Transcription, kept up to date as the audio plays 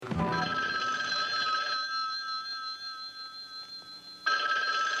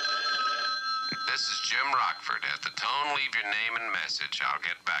This is Jim Rockford. At the tone, leave your name and message. I'll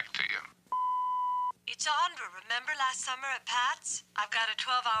get back to you. It's Andra. Remember last summer at Pat's? I've got a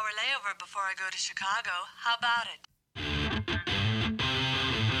 12-hour layover before I go to Chicago. How about it?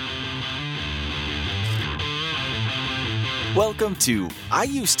 Welcome to I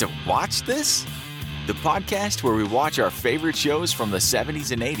Used to Watch This, the podcast where we watch our favorite shows from the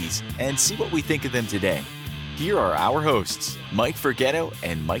 70s and 80s and see what we think of them today. Here are our hosts, Mike Forgetto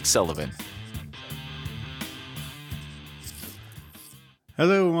and Mike Sullivan.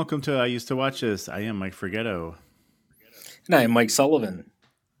 Hello and welcome to I Used to Watch This. I am Mike Forgetto. And I am Mike Sullivan.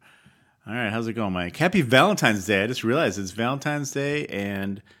 All right, how's it going, Mike? Happy Valentine's Day. I just realized it's Valentine's Day,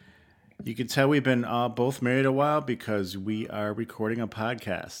 and you can tell we've been both married a while because we are recording a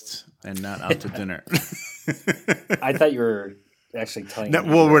podcast and not out to dinner. I thought you were actually telling No, me.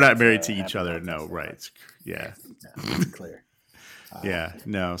 well, we're not married to each other. No, right. Yeah. No, clear. Yeah,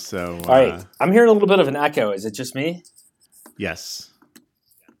 no, so. All right. I'm hearing a little bit of an echo. Is it just me? Yes.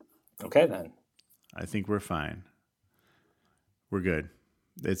 Okay, then. I think we're fine. We're good.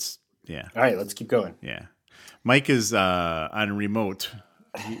 Yeah. All right, let's keep going. Yeah. Mike is on remote.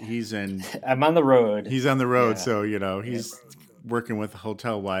 He's in. I'm on the road. He's on the road, Yeah. so he's working with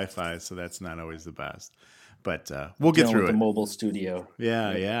hotel Wi-Fi, so that's not always the best. But we'll get through with it. The mobile studio.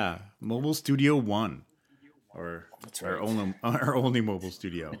 Yeah. Mobile Studio One, or That's right. our only mobile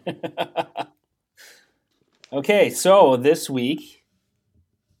studio. Okay, so this week,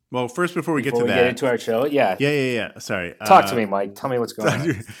 Well, first before we get to we that, get into our show, yeah. Sorry. Talk to me, Mike. Tell me what's going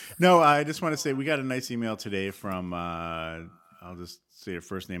on. No, I just want to say we got a nice email today from. I'll just say her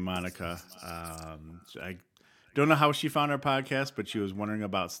first name, Monica. I don't know how she found our podcast, but she was wondering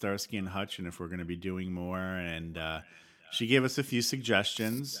about Starsky and Hutch and if we're going to be doing more. And she gave us a few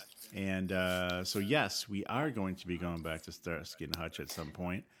suggestions. And so, yes, we are going to be going back to Starsky and Hutch at some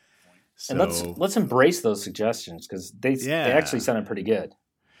point. So, And let's embrace those suggestions because they actually sounded pretty good.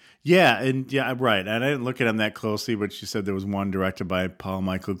 Yeah, right. And I didn't look at them that closely, but she said there was one directed by Paul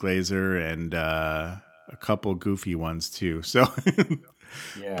Michael Glazer and a couple goofy ones too. So,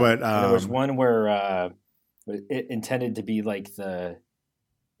 Yeah, but there was one where it intended to be like the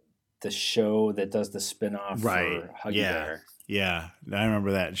show that does the spinoff right, for Huggy Bear. Yeah, I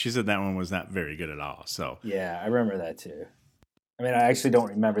remember that. She said that one was not very good at all. So, Yeah, I remember that too. I mean, I actually don't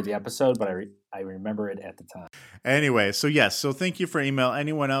remember the episode, but I remember it at the time. anyway, so yes, so thank you for email.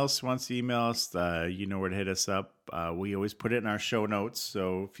 Anyone else wants to email us, you know where to hit us up. We always put it in our show notes,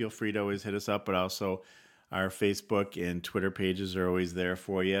 so feel free to always hit us up. But also, our Facebook and Twitter pages are always there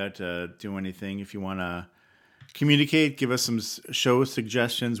for you to do anything. If you want to communicate, give us some show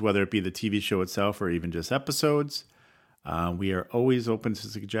suggestions, whether it be the TV show itself or even just episodes. We are always open to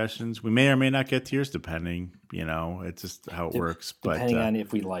suggestions. We may or may not get to yours, depending. It's just how it works. Depending but, on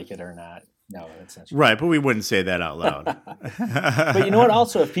if we like it or not. No, that's not true. right, but we wouldn't say that out loud. But you know what?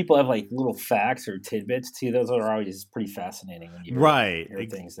 Also, if people have like little facts or tidbits too, those are always pretty fascinating when you hear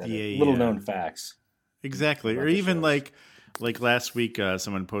things that are little known facts. Exactly. Or even like last week,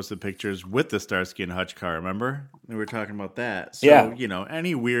 someone posted pictures with the Starsky and Hutch car. Remember? We were talking about that. So, Yeah.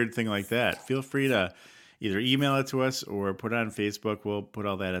 Any weird thing like that, feel free to either email it to us or put it on Facebook. We'll put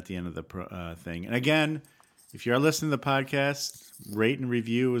all that at the end of the thing. And again, if you are listening to the podcast, rate and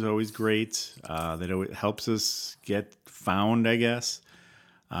review is always great. That always helps us get found, I guess.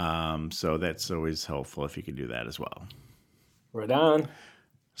 So that's always helpful if you can do that as well. Right on.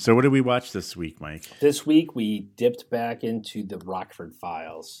 So what did we watch this week, Mike? This week, we dipped back into the Rockford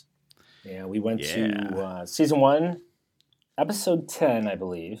Files. And we went to season 1, episode 10, I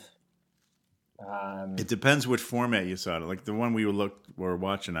believe. It depends which format you saw it. Like the one we were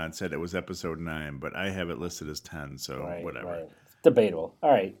watching on said it was episode 9, but I have it listed as 10, so whatever. Right. Debatable. All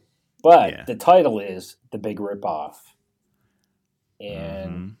right. But the title is The Big Ripoff.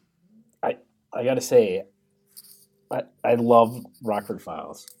 And I got to say, I love Rockford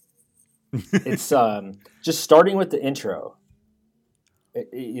Files. It's just starting with the intro.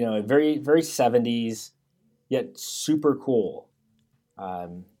 Very, very 70s, yet super cool.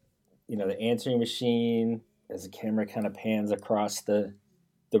 The answering machine as the camera kind of pans across the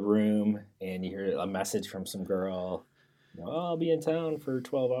room and you hear a message from some girl, I'll be in town for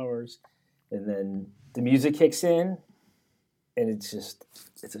 12 hours. And then the music kicks in and it's just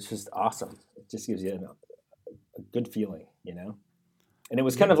awesome. It just gives you a good feeling, And it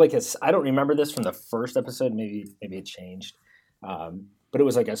was kind of like I don't remember this from the first episode. Maybe it changed. But it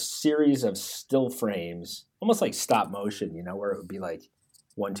was like a series of still frames, almost like stop motion, where it would be like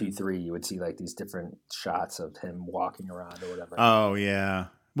 1, 2, 3, you would see like these different shots of him walking around or whatever. Oh yeah.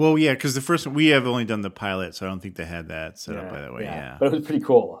 Well, yeah, because the first one, we have only done the pilot, so I don't think they had that set up by that way. Yeah. But it was pretty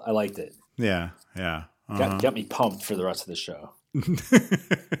cool. I liked it. Yeah. Got me pumped for the rest of the show.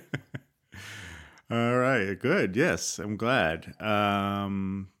 All right, good. Yes, I'm glad.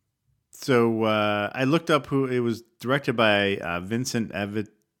 So I looked up who it was directed by Vincent Avidi.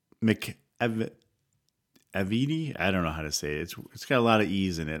 I don't know how to say it. It's got a lot of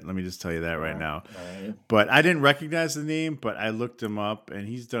E's in it. Let me just tell you that right now. Right. But I didn't recognize the name, but I looked him up, and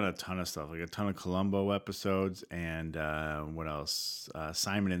he's done a ton of stuff, like a ton of Columbo episodes, and what else?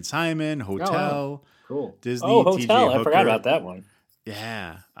 Simon and Simon, Hotel, wow. Cool. Disney, Hotel. TJ Hooker. I forgot about that one.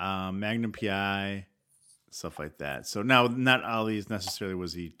 Yeah, Magnum PI, stuff like that. So now, not all these necessarily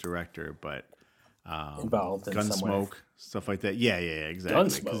was the director, but Involved in some way. Gunsmoke, stuff like that. Yeah, exactly.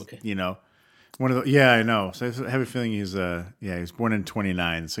 'Cause, Gunsmoke. One of the I know. So I have a feeling he's he's born in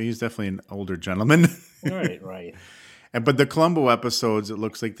 29, so he's definitely an older gentleman. Right. But the Columbo episodes, it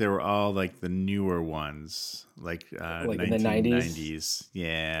looks like they were all like the newer ones, like in the 1990s.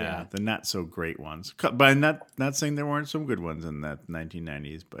 Yeah, the not so great ones. But I'm not saying there weren't some good ones in that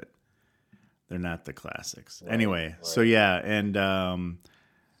 1990s, but they're not the classics. Anyway, so yeah, and I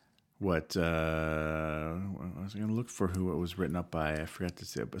was going to look for who it was written up by. I forgot to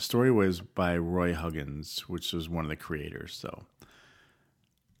say it. But the story was by Roy Huggins, which was one of the creators. So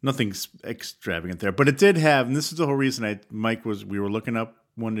nothing extravagant there. But it did have, and this is the whole reason we were looking up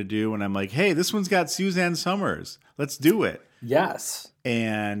one to do, and I'm like, hey, this one's got Suzanne Summers. Let's do it. Yes.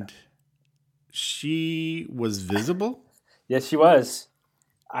 And she was visible. Yes, she was.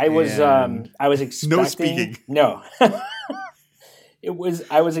 I was expecting no speaking. No.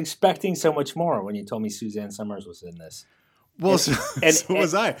 I was expecting so much more when you told me Suzanne Summers was in this. Well, so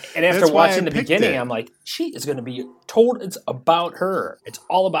was I. And after watching the beginning, I'm like, she is going to be told it's about her. It's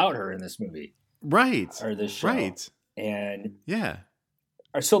all about her in this movie. Right. Or this show. Right. And yeah.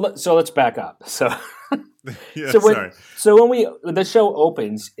 So let's back up. So yeah, so when the show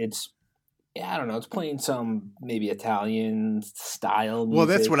opens, it's I don't know, it's playing some maybe Italian style music. Well,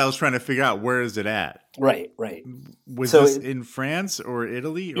 that's what I was trying to figure out. Where is it at? Right. Was this in France or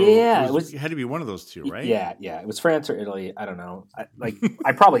Italy? Or yeah, it had to be one of those two, right? Yeah. It was France or Italy. I don't know.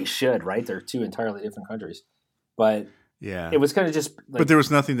 I probably should, right? They're two entirely different countries. But yeah, it was kind of just like, but there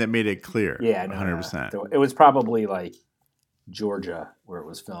was nothing that made it clear. Yeah, 100%. It was probably like Georgia where it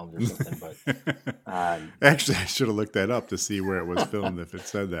was filmed or something. But actually, I should have looked that up to see where it was filmed if it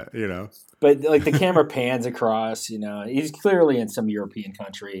said that, But like the camera pans across, he's clearly in some European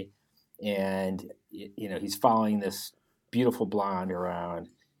country, and he's following this beautiful blonde around,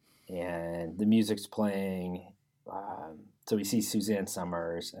 and the music's playing. So we see Suzanne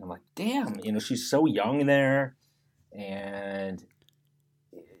Summers, and I'm like, damn, she's so young there, and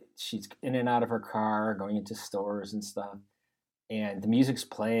she's in and out of her car, going into stores and stuff. And the music's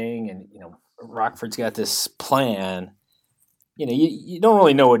playing, and Rockford's got this plan. You don't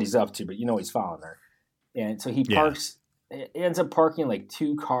really know what he's up to, but he's following her. And so he ends up parking like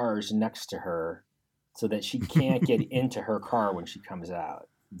two cars next to her, so that she can't get into her car when she comes out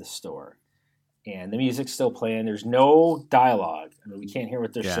of the store. And the music's still playing. There's no dialogue. I mean, we can't hear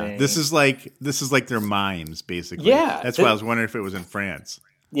what they're saying. This is like their mimes, basically. Yeah, that's why I was wondering if it was in France.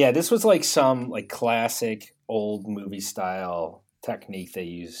 Yeah, this was like some like classic old movie style technique they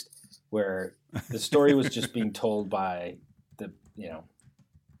used, where the story was just being told by the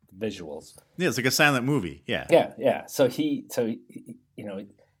visuals. Yeah, it's like a silent movie. Yeah. Yeah. So he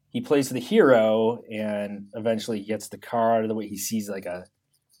plays the hero, and eventually he gets the car out of the way. He sees like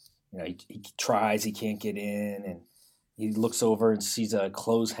he tries, he can't get in, and he looks over and sees a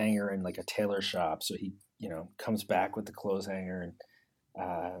clothes hanger in like a tailor shop. So he comes back with the clothes hanger and.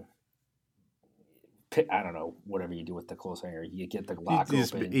 I don't know, whatever you do with the clothes hanger, you get the lock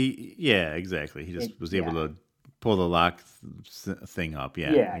open. Yeah, exactly. He just was able to pull the lock thing up. Yeah,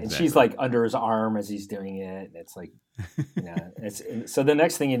 exactly. And she's like under his arm as he's doing it. And it's like, so the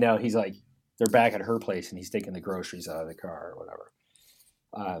next thing you know, he's like, they're back at her place, and he's taking the groceries out of the car or whatever.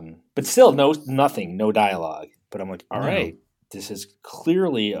 But still, nothing, no dialogue. But I'm like, all right, this is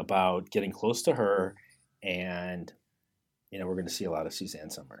clearly about getting close to her, and we're going to see a lot of Suzanne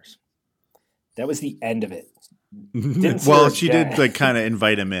Summers. That was the end of it. Well, she did like kind of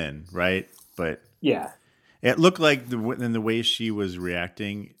invite him in, right? But yeah, it looked like in the way she was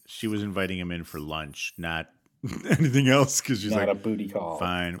reacting, she was inviting him in for lunch, not anything else. Because she's not like, a booty call.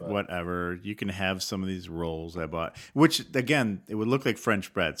 Fine, whatever. You can have some of these rolls I bought. Which again, it would look like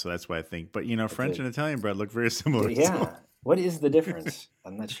French bread, so that's why I think. But French and Italian bread look very similar. Yeah. So. What is the difference?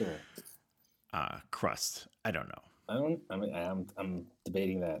 I'm not sure. Crust. I don't know. I'm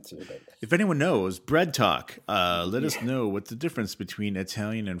debating that too. But if anyone knows bread talk, let us know what the difference between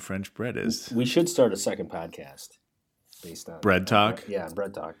Italian and French bread is. We should start a second podcast based on bread talk. Yeah,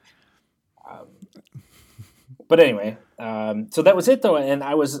 bread talk. But anyway, so that was it though, and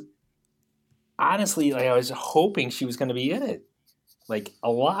I was honestly I was hoping she was going to be in it, like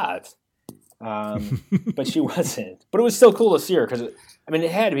a lot, but she wasn't. But it was still cool to see her because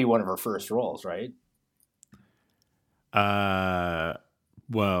it had to be one of her first roles, right? I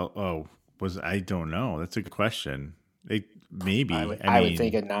don't know. That's a good question. Maybe. I would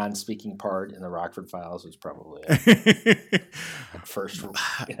think a non-speaking part in the Rockford Files was probably a first.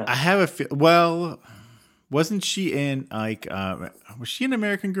 I have a wasn't she in was she in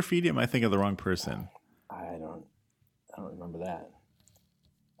American Graffiti? Am I thinking of the wrong person? I don't remember that.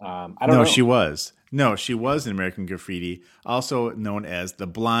 I don't know. No, she was. No, she was in American Graffiti, also known as the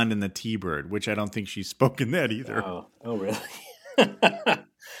Blonde and the T-Bird, which I don't think she spoke in that either. Oh really?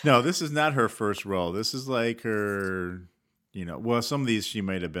 No, this is not her first role. This is like her, some of these she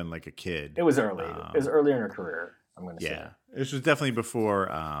might have been like a kid. It was early. It was earlier in her career, I'm going to say. Yeah. This was definitely before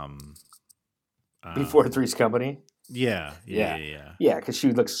before Three's Company? Yeah, because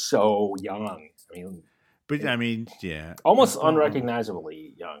she looks so young. Almost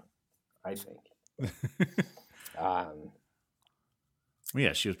unrecognizably young, I think.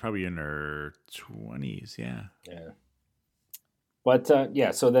 Yeah, she was probably in her 20s. Yeah. But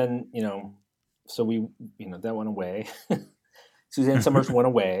so then so we that went away. Suzanne Summers went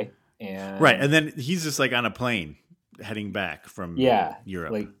away, and right, and then he's just like on a plane heading back from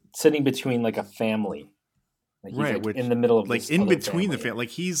Europe, like sitting between like a family. Like he's in the middle of like in between the family, like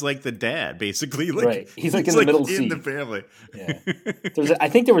he's like the dad basically. Like, right, he's like in the middle seat in the family. Yeah, I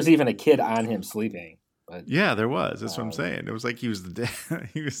think there was even a kid on him sleeping. But yeah, there was. That's what I'm saying. It was like he was the dad.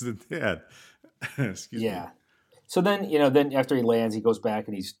 He was the dad. Excuse me. So then then after he lands, he goes back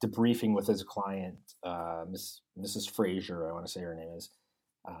and he's debriefing with his client, Mrs. Fraser, I want to say her name is,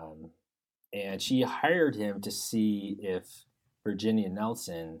 and she hired him to see if Virginia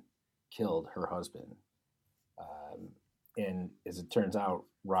Nelson killed her husband. And as it turns out,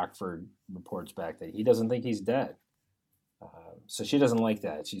 Rockford reports back that he doesn't think he's dead. So she doesn't like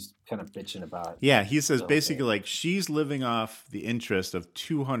that. She's kind of bitching about. Yeah, he says basically like she's living off the interest of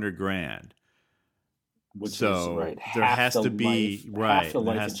 $200,000, which is right. There has to be half the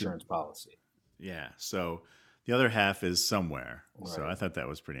life insurance policy. Yeah, so the other half is somewhere. Right. So I thought that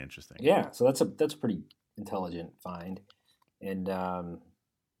was pretty interesting. Yeah, so that's a pretty intelligent find, and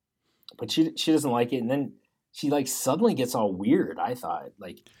but she doesn't like it, and then she like suddenly gets all weird. I thought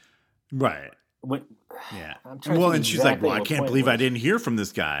right. Yeah. And she's like, well, I can't believe I didn't hear from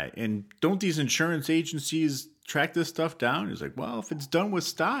this guy. And don't these insurance agencies track this stuff down? He's like, well, if it's done with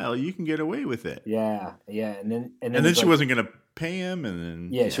style, you can get away with it. Yeah. And then she wasn't going to pay him.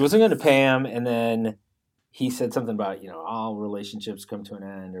 And then, she wasn't going to pay him. And then he said something about, all relationships come to an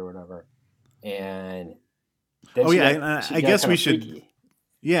end or whatever. And then I guess we should. Freaky.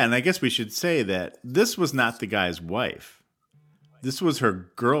 Yeah. And I guess we should say that this was not the guy's wife. This was her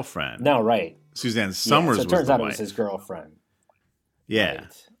girlfriend. No, right. Suzanne Summers was the wife. So it turns out it was his girlfriend. Yeah,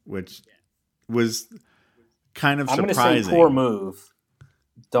 right. Which was kind of surprising. I'm going to say poor move,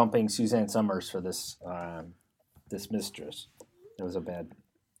 dumping Suzanne Summers for this this mistress. It was kind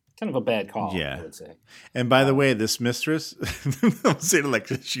of a bad call, I would say. And by the way, this mistress, I'm saying like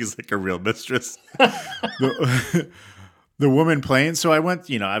she's like a real mistress. The woman playing. So I went,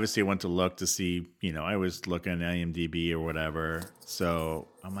 obviously I went to look to see, I was looking at IMDb or whatever. So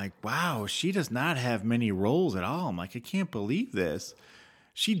I'm like, wow, she does not have many roles at all. I'm like, I can't believe this.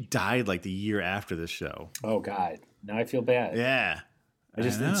 She died like the year after the show. Oh, God. Now I feel bad. Yeah. I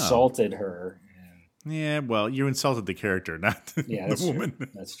just insulted her. Yeah, well, you insulted the character, not the woman. True.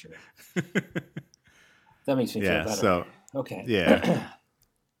 That's true. That makes me feel better. So, okay. Yeah.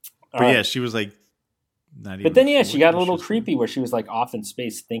 But she was like, but then, she got a little creepy where she was like off in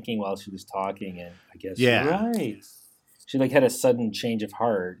space thinking while she was talking, and I guess you're right. She like had a sudden change of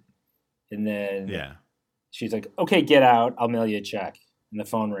heart, and then she's like, "Okay, get out. I'll mail you a check." And the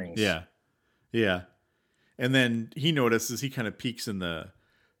phone rings. Yeah. And then he notices. He kind of peeks in the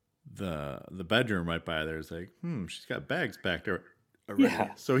bedroom right by there. It's like, she's got bags back there already. Yeah.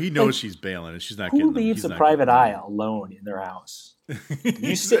 So he knows she's bailing, and she's not. Who leaves a private eye alone in their house?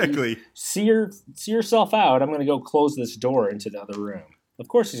 You exactly. See yourself out. I'm going to go close this door into the other room. Of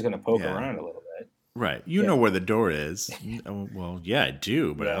course, he's going to poke around a little bit. Right. You know where the door is. Well, yeah, I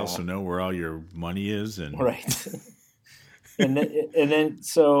do, but I also know where all your money is, and right. and then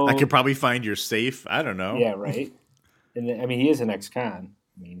so I could probably find your safe. I don't know. Yeah. Right. And then, he is an ex-con.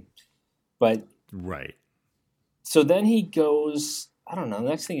 But right. So then he goes. I don't know. The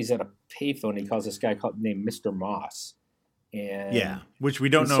next thing he's at a payphone. He calls this guy named Mr. Moss. And which we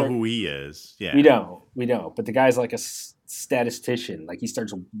don't know who he is. Yeah, we don't. But the guy's like a statistician. Like he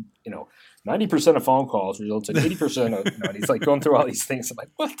starts, 90% of phone calls results in 80% of, and he's like going through all these things. I'm like,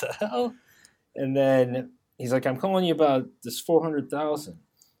 what the hell? And then he's like, I'm calling you about this 400,000.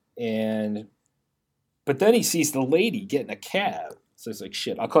 But then he sees the lady get in a cab. So he's like,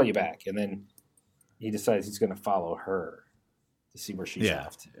 shit, I'll call you back. And then he decides he's going to follow her to see where she's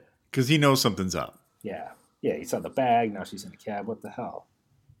off to. Because he knows something's up. Yeah. Yeah, he saw the bag. Now she's in a cab. What the hell?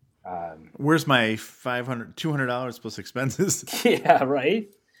 Where's my $200 plus expenses? Yeah, right?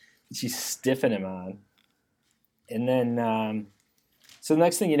 She's stiffing him on. And then, so the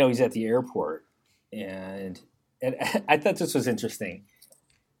next thing you know, he's at the airport. And I thought this was interesting.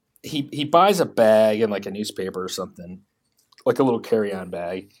 He buys a bag and like a newspaper or something, like a little carry-on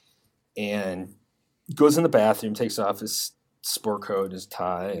bag, and goes in the bathroom, takes off his sport coat, his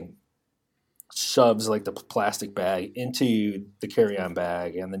tie, and shoves like the plastic bag into the carry-on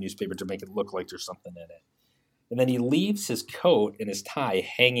bag and the newspaper to make it look like there's something in it. And then he leaves his coat and his tie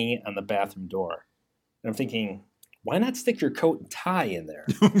hanging on the bathroom door. And I'm thinking, why not stick your coat and tie in there?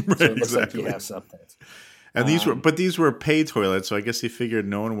 Right, So it looks exactly. like you have something. And these were pay toilets, so I guess he figured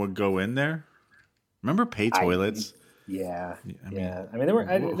no one would go in there. Remember pay toilets? Yeah. I mean, I mean, there were,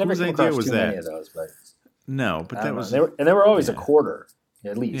 I never whose came idea across was too that? many of those, but No, but I that don't was know. They were always a yeah. quarter,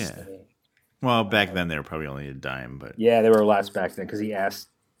 at least. Yeah. I mean, well, back then they were probably only a dime, but yeah, they were lots back then because he asked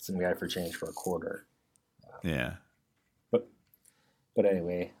some guy for change for a quarter. yeah. But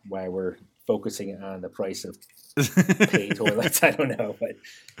anyway, why we're focusing on the price of pay toilets, I don't know. But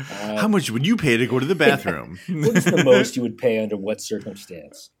How much would you pay to go to the bathroom? what is the most you would pay under what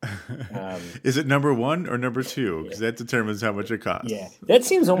circumstance? Is it number 1 or number 2? Because that determines how much it costs. Yeah, that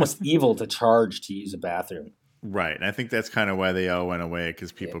seems almost evil to charge to use a bathroom. Right. And I think that's kind of why they all went away,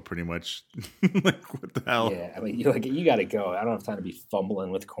 because people pretty much like, what the hell? Yeah, I mean, you got to go. I don't have time to be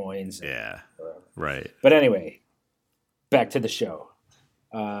fumbling with coins. Yeah. Right. But anyway, back to the show.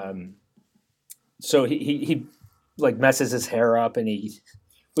 So he like messes his hair up, and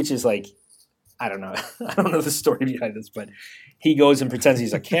which is like, I don't know the story behind this, but he goes and pretends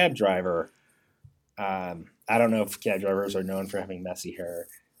he's a cab driver. I don't know if cab drivers are known for having messy hair,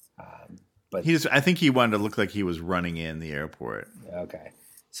 but I think he wanted to look like he was running in the airport. okay.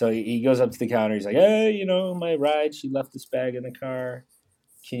 So he goes up to the counter. He's like, hey, my ride, she left this bag in the car.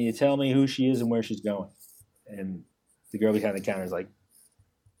 Can you tell me who she is and where she's going? And the girl behind the counter is like,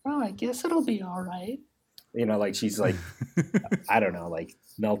 oh, I guess it'll be all right. Like she's like, I don't know, like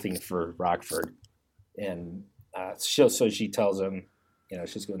melting for Rockford. And so she tells him,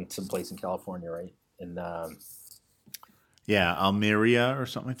 she's going someplace in California, right? And yeah, Almeria or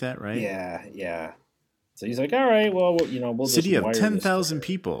something like that, right? yeah. So he's like, all right, well, we'll City just of wire this 10,000 to her.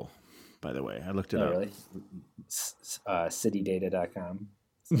 people, by the way. I looked it Oh, up. really? Citydata.com.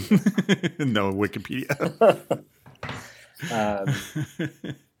 No, Wikipedia.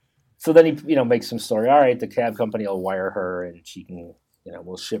 So then he, makes some story. All right, the cab company will wire her, and she can,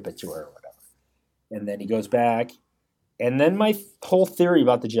 we'll ship it to her or whatever. And then he goes back, and then my whole theory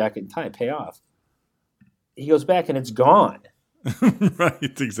about the jacket and tie pay off. He goes back, and it's gone.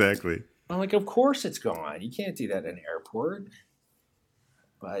 Right, exactly. I'm like, of course it's gone. You can't do that in an airport.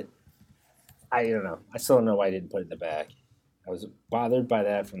 But I don't know. I still don't know why I didn't put it in the bag. I was bothered by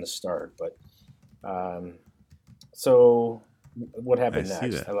that from the start. But so what happened I see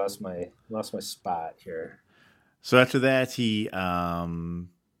next? that. I lost my spot here. So after that, he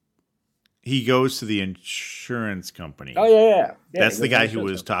goes to the insurance company. Oh yeah. That's he the goes guy to who the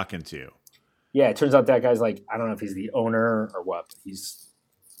was insurance talking to. Yeah, it turns out that guy's like, I don't know if he's the owner or what, but he's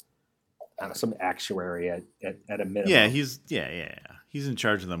some actuary at a minimum. Yeah, he's in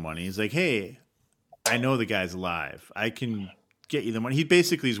charge of the money. He's like, hey, I know the guy's alive. I can get you the money. He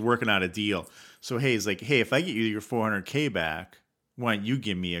basically is working out a deal. So hey, he's like, hey, if I get you your $400K back, why don't you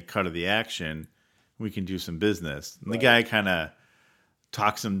give me a cut of the action? We can do some business. And the guy kind of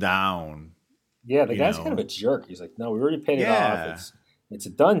talks him down. Yeah, the guy's kind of a jerk. He's like, no, we already paid it off. It's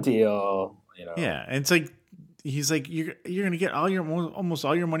a done deal. Yeah, and it's like he's like, you're gonna get almost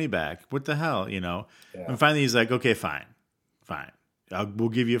all your money back. What the hell, Yeah. And finally, he's like, okay, fine. We'll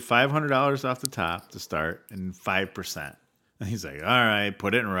give you $500 off the top to start and 5%. And he's like, all right,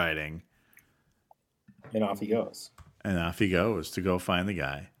 put it in writing. And off he goes. And off he goes to go find the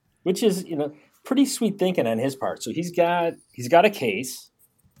guy. Which is, pretty sweet thinking on his part. So he's got a case,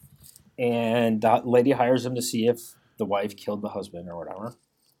 and the lady hires him to see if the wife killed the husband or whatever.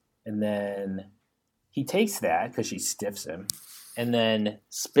 And then he takes that because she stiffs him, and then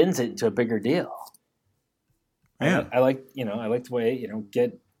spins it into a bigger deal. Yeah. I like the way,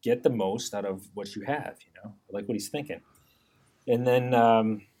 get the most out of what you have, I like what he's thinking. And then,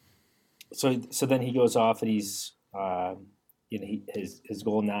 so then he goes off and his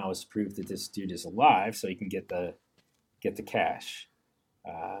goal now is to prove that this dude is alive, so he can get the cash.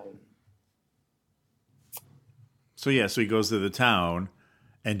 So he goes to the town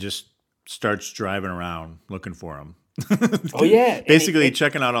and just starts driving around looking for him. Oh yeah, basically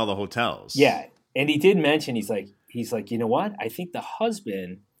checking out all the hotels. Yeah, and he did mention he's like, you know what? I think the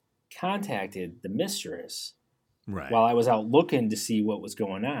husband contacted the mistress while I was out looking to see what was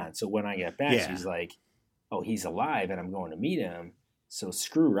going on. So when I got back, she's like, "Oh, he's alive, and I'm going to meet him. So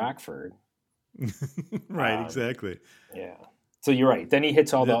screw Rockford." Right, exactly. Yeah. So you're right. Then he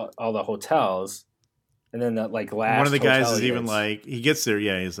hits all the hotels. And then that last one of the guys is even like, he gets there.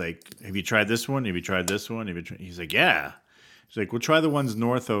 Yeah. He's like, have you tried this one? Have you tried this one? He's like, yeah. He's like, we'll try the ones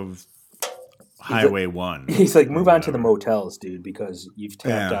north of Highway 1. He's like, move on to the motels, dude, because you've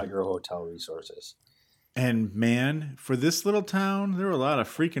tapped out your hotel resources. And man, for this little town, there were a lot of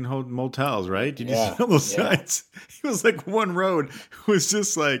freaking motels, right? Did you see all those signs? It was like one road. It was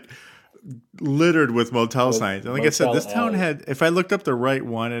just like littered with motel signs. And like I said, this town had, if I looked up the right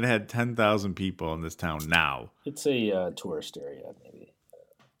one, it had 10,000 people in this town now. It's a tourist area, maybe.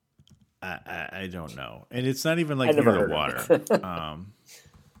 I don't know. And it's not even like near the water.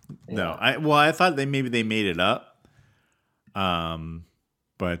 No. I thought maybe they made it up.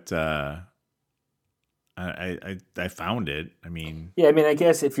 But I found it. I mean, yeah, I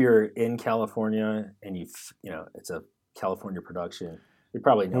guess if you're in California and it's a California production, you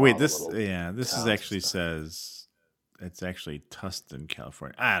probably know. Wait, this is actually says it's actually Tustin,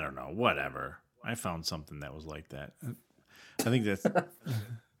 California. I don't know, whatever. I found something that was like that. I think that's right.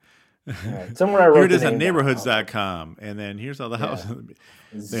 Somewhere I wrote here it is on neighborhoods.com, and then here's all the houses.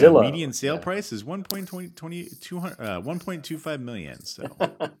 The median sale price is $1.25 million. So, all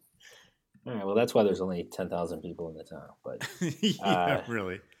right. Well, that's why there's only 10,000 people in the town. But yeah,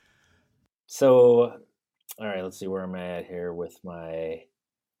 really. So. All right, let's see where I'm at here with my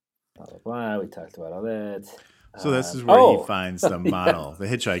blah, blah, blah. We talked about all that. So this is where he finds the model, the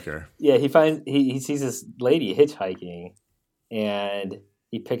hitchhiker. Yeah, he sees this lady hitchhiking, and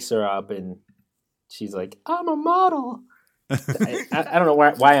he picks her up, and she's like, "I'm a model." I don't know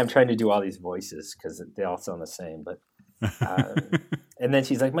why I'm trying to do all these voices because they all sound the same. But and then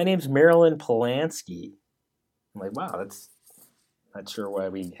she's like, "My name's Marilyn Polanski." I'm like, "Wow, that's not sure why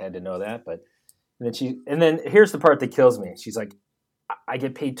we had to know that, but." And then here's the part that kills me. She's like, I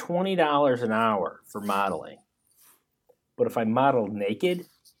get paid $20 an hour for modeling, but if I model naked,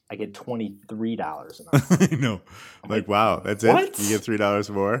 I get $23 an hour. I know. Like, wow, that's what? It? You get $3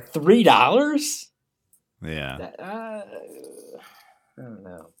 more? $3? Yeah. I don't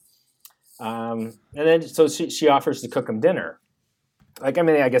know. And then so she offers to cook him dinner. I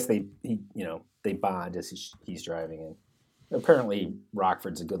guess they bond as he's driving in. Apparently,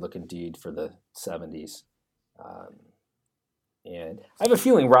 Rockford's a good-looking dude for the 70s. And I have a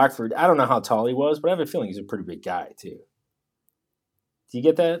feeling Rockford, I don't know how tall he was, but I have a feeling he's a pretty big guy, too. Do you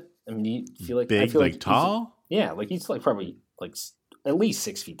get that? I mean, do you feel like... Big, like tall? Yeah, like he's like probably like at least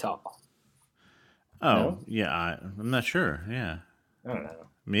 6 feet tall. Oh, no? Yeah, I'm not sure. Yeah. I don't know.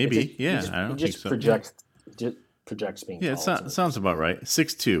 Maybe, I don't think so. Projects being tall. Yeah, it sounds about right.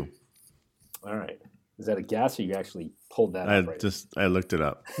 6'2". All right. Is that a guess, or you actually pulled that up? I looked it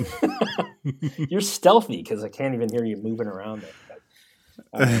up. You're stealthy because I can't even hear you moving around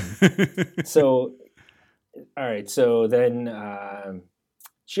there. So, all right. So then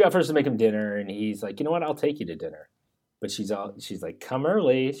she offers to make him dinner, and he's like, "You know what? I'll take you to dinner." But she's like, "Come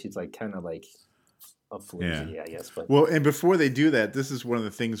early." She's like, kind of like a floozy, I guess. But well, and before they do that, this is one of the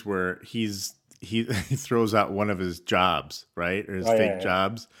things where he throws out one of his jobs, right, or his fake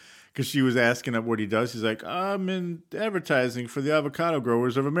jobs. Because she was asking him what he does. He's like, I'm in advertising for the Avocado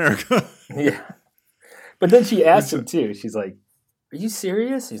Growers of America. Yeah. But then she asked him, too. She's like, are you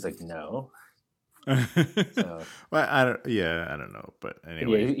serious? He's like, no. So. Well, I don't know. But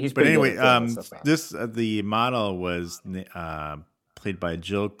anyway. Yeah, the model was played by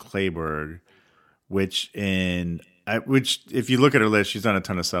Jill Clayburgh, which if you look at her list, she's done a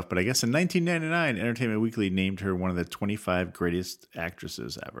ton of stuff. But I guess in 1999, Entertainment Weekly named her one of the 25 greatest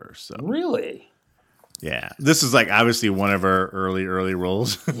actresses ever. So really, yeah, this is like obviously one of her early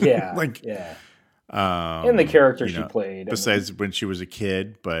roles. Yeah, and the character she played. Besides when she was a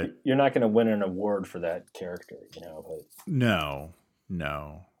kid, but you're not going to win an award for that character, But no,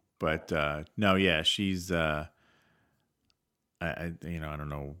 but no, yeah, she's. I don't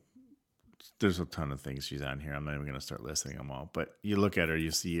know. There's a ton of things she's on here. I'm not even going to start listing them all. But you look at her, you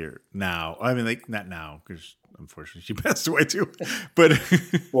see her now. I mean, like not now because unfortunately, she passed away too. But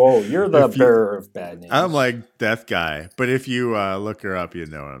Whoa, you're the bearer of bad news. I'm like death guy. But if you look her up, you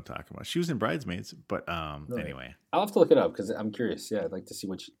know what I'm talking about. She was in Bridesmaids. But anyway. I'll have to look it up because I'm curious. Yeah, I'd like to see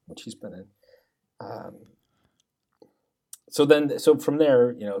what she's been in. So from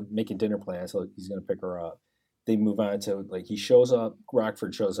there, making dinner plans. So he's going to pick her up. They move on to he shows up.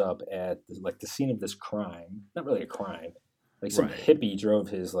 Rockford shows up at the scene of this crime. Not really a crime. Some hippie drove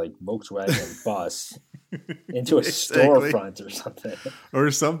his Volkswagen bus into a storefront or something. Or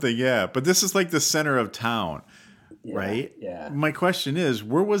something, yeah. But this is the center of town, right? Yeah. My question is,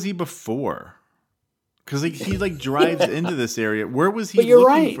 where was he before? Because he drives into this area. Where was he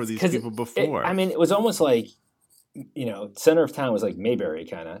looking for these people before? It was almost center of town was Mayberry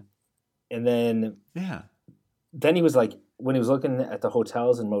kind of, and then then he was when he was looking at the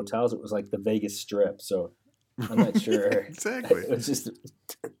hotels and motels, it was the Vegas Strip. So I'm not sure exactly. It was just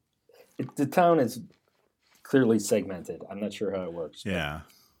the town is clearly segmented. I'm not sure how it works. Yeah.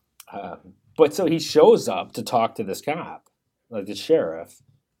 But so he shows up to talk to this cop, the sheriff.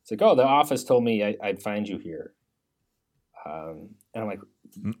 It's oh, the office told me I'd find you here. And I'm like,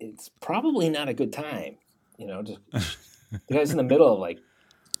 it's probably not a good time. The guy's in the middle of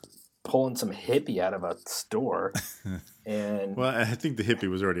pulling some hippie out of a store. And well, I think the hippie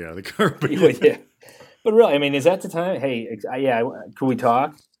was already out of the car. But yeah. But really, is that the time? Hey, could we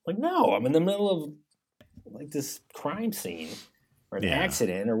talk? No, I'm in the middle of this crime scene or an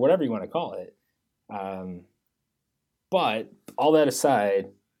accident or whatever you want to call it. But all that aside,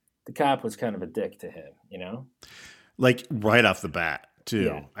 the cop was kind of a dick to him, right off the bat, too.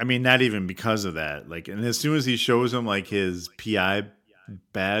 Yeah. Not even because of that. And as soon as he shows him his PI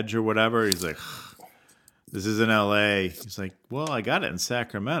badge or whatever, he's like, this is in LA. He's like, well, I got it in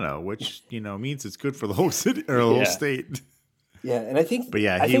Sacramento, which, means it's good for the whole city or the whole state. Yeah, and I think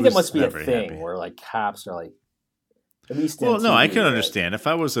that must be a thing happy. Where cops are at least. Well, no, I can understand. If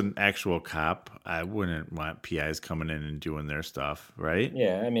I was an actual cop, I wouldn't want PIs coming in and doing their stuff, right?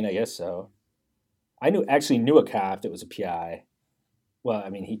 Yeah, I guess so. I knew a cop that was a PI. Well,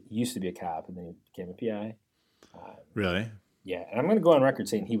 he used to be a cop and then he became a PI. Really? Yeah, and I'm going to go on record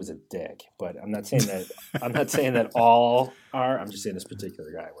saying he was a dick, but I'm not saying that. I'm not saying that all are. I'm just saying this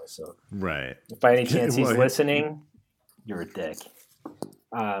particular guy was. So, right. If by any chance he's listening, you're a dick.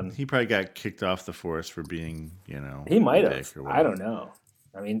 He probably got kicked off the force for being, he might have. I don't know.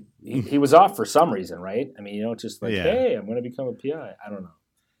 He was off for some reason, right? Just hey, I'm going to become a PI. I don't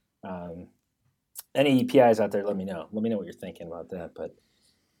know. Any PIs out there, let me know. Let me know what you're thinking about that. But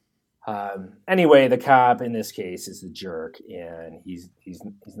anyway, the cop in this case is a jerk, and he's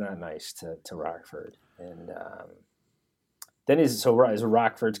not nice to Rockford. And then as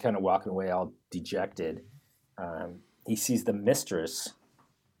Rockford's kind of walking away all dejected, he sees the mistress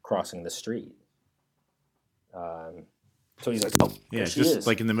crossing the street. So he's like, oh, yeah, she just is.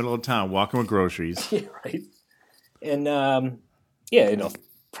 In the middle of town, walking with groceries. Yeah, right. And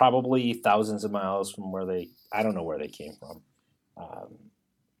probably thousands of miles from I don't know where they came from.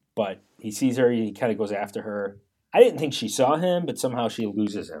 But he sees her, he kind of goes after her. I didn't think she saw him, but somehow she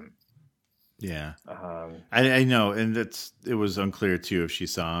loses him. Yeah. I know, and it was unclear too if she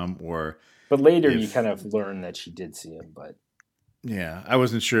saw him or. But later you kind of learn that she did see him, but. Yeah, I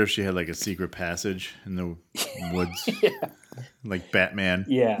wasn't sure if she had a secret passage in the woods, like Batman.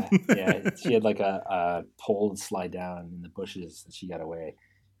 Yeah, she had a pole to slide down in the bushes that she got away,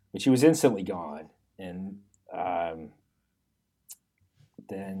 but she was instantly gone. And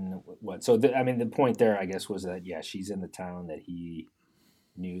then what? So the point there, I guess, was that she's in the town that he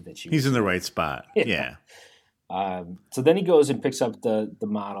knew that she. He's in the right spot. Yeah. So then he goes and picks up the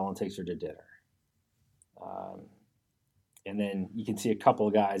model and takes her to dinner. And then you can see a couple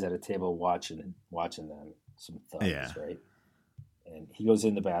of guys at a table watching them, some thugs, right? And he goes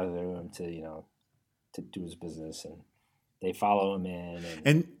in the bathroom to do his business, and they follow him in.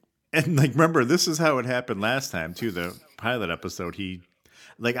 And remember, this is how it happened last time too. The pilot episode,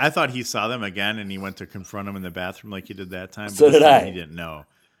 I thought he saw them again, and he went to confront them in the bathroom like he did that time. But so did I. He didn't know.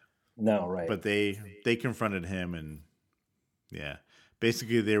 No, right? But they confronted him, and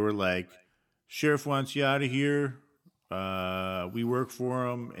basically they were like, "Sheriff wants you out of here. We work for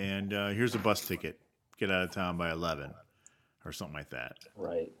him, and here's a bus ticket. Get out of town by 11, or something like that."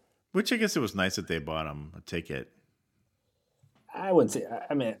 Right. Which I guess it was nice that they bought him a ticket. I would say,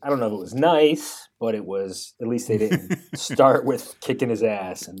 I don't know if it was nice, but it was, at least they didn't start with kicking his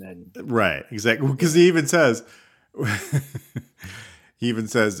ass and then. Right, exactly. Because he even says,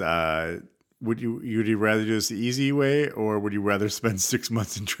 would you rather do this the easy way, or would you rather spend 6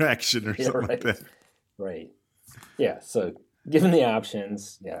 months in traction or something like that? Right. Yeah, so given the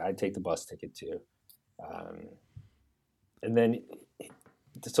options, I'd take the bus ticket too. And then,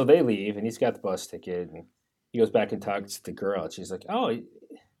 so they leave, and he's got the bus ticket, and he goes back and talks to the girl, and she's like, "Oh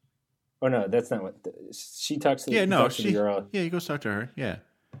no, that's not what." She talks to, talks to the girl. Yeah, he goes talk to her. Yeah.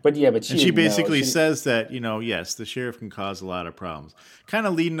 But she and she basically says that, yes, the sheriff can cause a lot of problems. Kind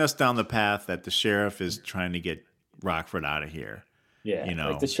of leading us down the path that the sheriff is trying to get Rockford out of here. Yeah,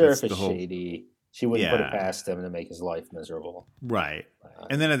 like the sheriff is shady. She wouldn't put it past him to make his life miserable. Right.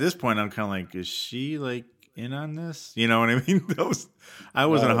 And then at this point, I'm kind of like, is she like in on this? You know what I mean? I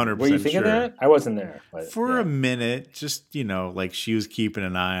wasn't 100% sure. Were you thinking that? I wasn't there. But, for a minute, just, like she was keeping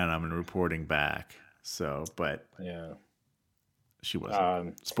an eye on him and reporting back. So, but yeah, she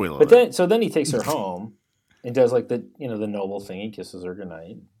wasn't. Spoiler but alert. Then he takes her home and does like the noble thing. He kisses her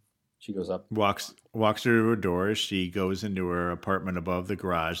goodnight. She goes up, walks her to her door. She goes into her apartment above the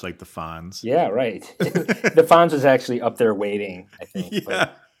garage, like the Fonz. Yeah, right. The Fonz was actually up there waiting, I think. Yeah.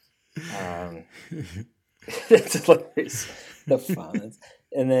 That's hilarious. The Fonz,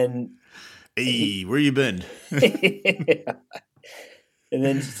 and then, hey, where you been? Yeah. And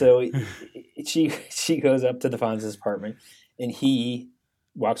then so she goes up to the Fonz's apartment, and he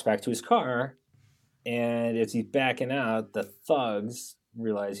walks back to his car, and as he's backing out, the thugs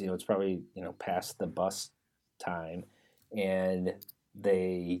realize it's probably past the bus time, and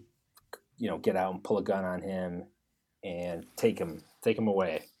they get out and pull a gun on him and take him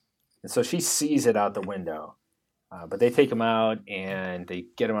away. And so she sees it out the window, but they take him out and they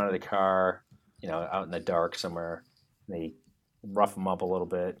get him out of the car, out in the dark somewhere. They rough him up a little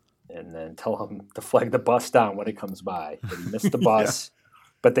bit and then tell him to flag the bus down when it comes by. But he missed the bus. Yeah.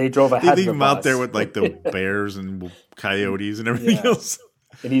 But they drove ahead. They leave him out there with like the bears and coyotes and everything else.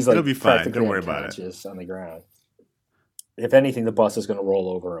 And he's like, it'll be fine. Don't worry about it. On the ground. If anything, the bus is going to roll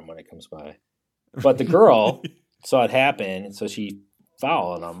over him when it comes by. But the girl saw it happen, so she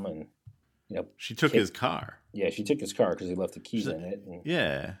followed him, and she took his car. Yeah, she took his car because he left the keys in it. And,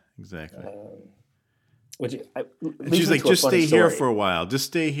 yeah, exactly. She's like, just stay here for a while. Just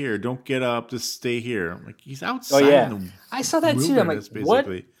stay here. Don't get up. Just stay here. I'm like, he's outside. Oh, yeah. I saw that too. I'm like, what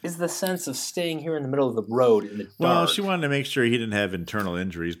is the sense of staying here in the middle of the road in the dark? Well, she wanted to make sure he didn't have internal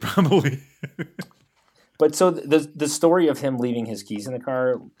injuries, probably. But so the story of him leaving his keys in the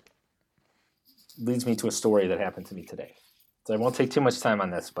car leads me to a story that happened to me today. So I won't take too much time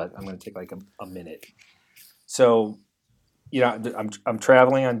on this, but I'm going to take like a minute. So, I'm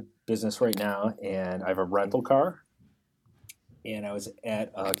traveling on business right now, and I have a rental car, and I was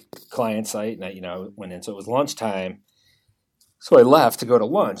at a client site, and I went in, so it was lunchtime, so I left to go to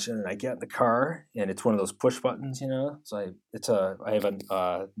lunch, and then I get in the car, and it's one of those push buttons, so I have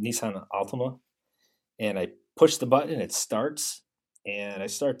a Nissan Altima, and I push the button, it starts, and I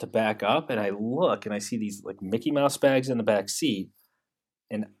start to back up, and I look, and I see these like Mickey Mouse bags in the back seat,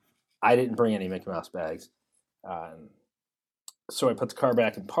 and I didn't bring any Mickey Mouse bags. So I put the car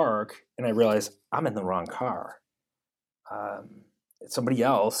back in park, and I realized I'm in the wrong car. Somebody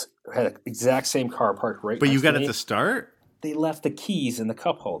else had the exact same car parked right next to me. But you got it to start? They left the keys in the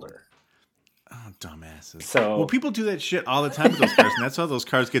cup holder. Oh, dumbasses. So, people do that shit all the time with those cars, and that's how those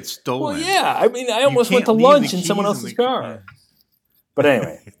cars get stolen. Well, yeah. I mean, I almost went to lunch in someone else's car. But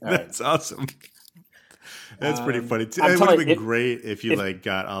anyway. That's awesome. That's pretty funny. It would have been great if you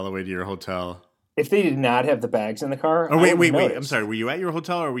got all the way to your hotel. If they did not have the bags in the car, oh wait! I'm sorry. Were you at your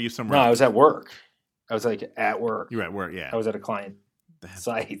hotel or were you somewhere? No, else? I was at work. I was at work. You were at work, yeah. I was at a client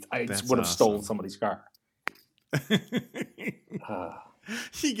site. I just would have stolen somebody's car.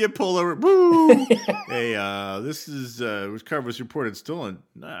 You get pulled over. Woo! Hey, this car was reported stolen.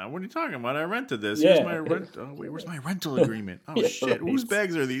 Nah, what are you talking about? I rented this. Yeah. Here's my rent. Oh wait, where's my rental agreement? Oh shit! Right. Whose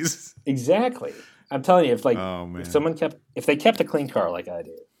bags are these? Exactly. I'm telling you, if they kept a clean car like I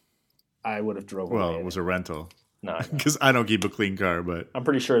did, I would have drove away. Well, it was a rental. No, because I don't keep a clean car, but I'm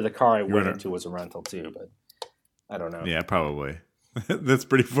pretty sure the car I went into was a rental too, but I don't know. Yeah, probably. That's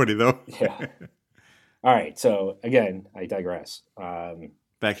pretty funny though. Yeah. All right. So again, I digress.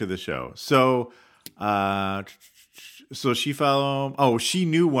 Back to the show. So, she followed. Oh, she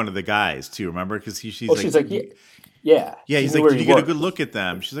knew one of the guys too. Remember? Because she's like, yeah. He's like, did you get a good look at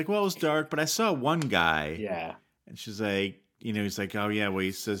them? She's like, well, it was dark, but I saw one guy. Yeah. And she's like, he's like, oh yeah, well,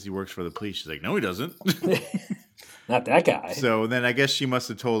 he says he works for the police. She's like, no, he doesn't. Not that guy. So then I guess she must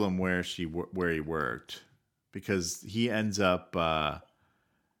have told him where he worked, because he ends up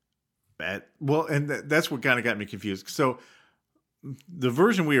and that's what kind of got me confused. So the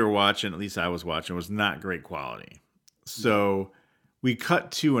version we were watching, at least I was watching, was not great quality. So we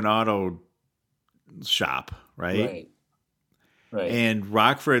cut to an auto shop, right? Right. And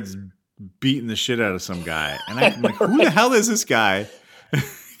Rockford's beating the shit out of some guy. And I'm like, who the hell is this guy?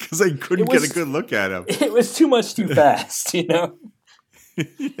 because I couldn't get a good look at him. It was too much too fast, you know. Yeah.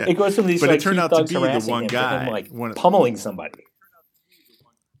 It goes from these, but like, it turned cute out to thugs be the harassing one him to guy, him, like pummeling somebody.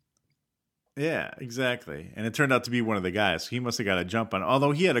 Yeah, exactly. And it turned out to be one of the guys. So he must have got a jump on.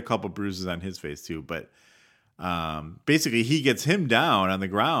 Although he had a couple bruises on his face too. But basically, he gets him down on the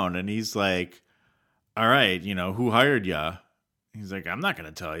ground, and he's like, "All right, who hired ya?" He's like, "I'm not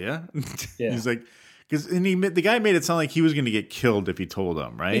going to tell you." Yeah. He's like, the guy made it sound like he was going to get killed if he told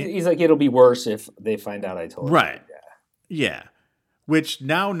him, right? He's like, it'll be worse if they find out I told him. Right. Yeah. Which,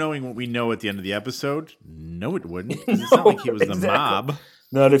 now knowing what we know at the end of the episode, no, it wouldn't. 'Cause it's not like he was the mob.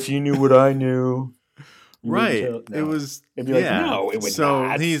 Not if you knew what I knew. Right. No. It was. It'd be like, no, it would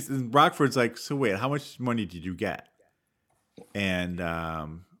not. So Rockford's like, so wait, how much money did you get? And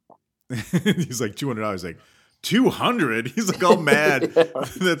he's like, $200. He's like, 200? He's like all mad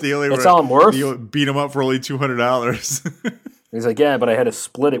that the only That's all I'm worth. Beat him up for only $200. He's like, yeah, but I had to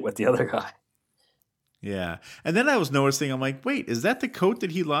split it with the other guy. Yeah. And then I was noticing, I'm like, wait, is that the coat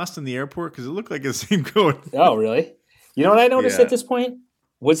that he lost in the airport? Because it looked like the same coat. Oh, really? You know what I noticed Yeah. at this point?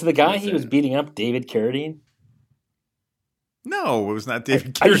 Was the guy What's he was that? beating up David Carradine? No, it was not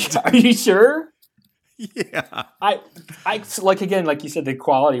David Are you, Carradine. are you sure? Yeah. I like, again, like you said, the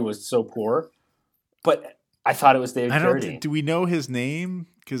quality was so poor, but I thought it was David Carradine. Do we know his name?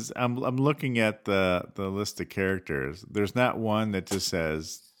 Because I'm looking at the list of characters. There's not one that just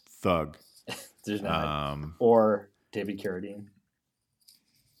says Thug. There's not. Or David Carradine.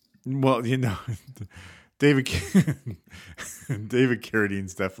 Well, David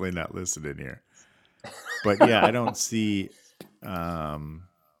Carradine's definitely not listed in here. But yeah, I don't see. I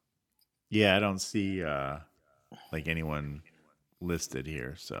don't see like anyone listed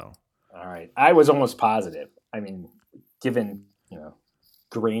here. So. All right. I was almost positive. I mean, given,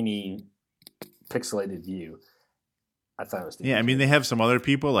 grainy, pixelated view, I thought it was. Yeah, I mean, they have some other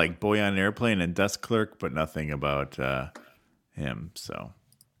people like Boy on an Airplane and Desk Clerk, but nothing about him. So.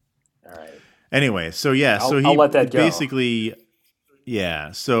 All right. Anyway, so yeah, I'll let that go. Basically,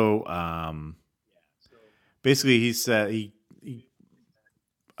 yeah. So basically, he said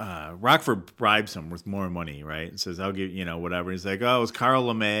Rockford bribes him with more money, right? And says, "I'll give whatever." He's like, "Oh, it's Carl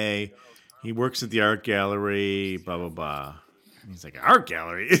LeMay. He works at the art gallery." Blah blah blah. And he's like, "Art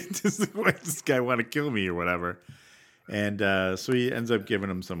gallery? Does this guy want to kill me or whatever?" And so he ends up giving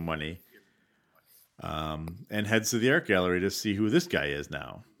him some money, and heads to the art gallery to see who this guy is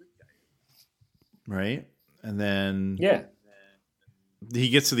now. Right? And then he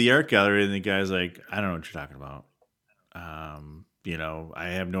gets to the art gallery and the guy's like, "I don't know what you're talking about. I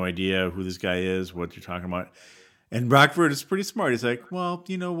have no idea who this guy is, what you're talking about." And Rockford is pretty smart. He's like, "Well,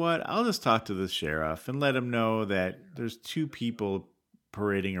 you know what? I'll just talk to the sheriff and let him know that there's two people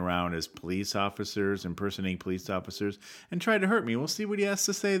parading around as police officers, impersonating police officers, and try to hurt me. We'll see what he has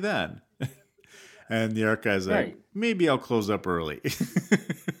to say then." And the art guy's like, Right. "Maybe I'll close up early."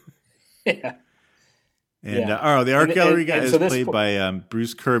 Yeah. And Yeah. The art And- gallery and- guy and is so this played po- by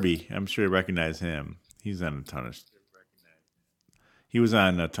Bruce Kirby. I'm sure you recognize him. He was on a ton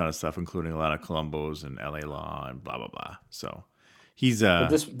of stuff, including a lot of Columbos and LA Law and blah blah blah. So he's But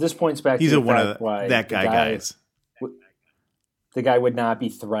this points back he's to the one fact of why that the guys. The guy would not be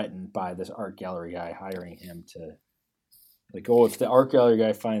threatened by this art gallery guy hiring him to, like, oh, if the art gallery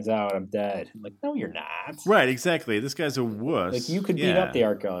guy finds out, I'm dead. I'm like, no, you're not. Right, exactly. This guy's a wuss. Like, you could beat up the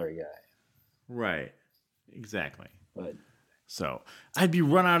art gallery guy. Right, exactly. But So I'd be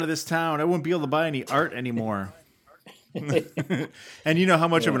run out of this town. I wouldn't be able to buy any art anymore. And you know how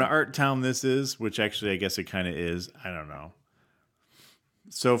much of an art town this is, which actually I guess it kind of is. I don't know.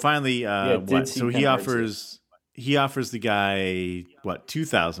 So finally, did seem so he kinda offers the guy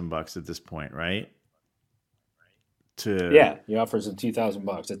 $2,000 at this point, right? he offers him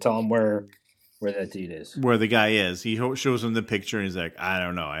 $2,000 to tell him where that dude is. Where the guy is. He shows him the picture and he's like, "I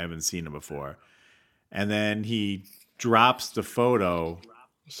don't know, I haven't seen him before." And then he drops the photo.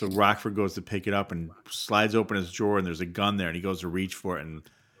 So Rockford goes to pick it up and slides open his drawer and there's a gun there and he goes to reach for it and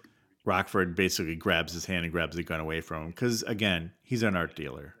Rockford basically grabs his hand and grabs the gun away from him because, again, he's an art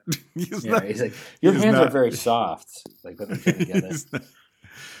dealer. He's like, your hands are very soft. Like, let me put together.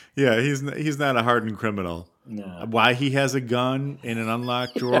 He's not a hardened criminal. No. Why he has a gun in an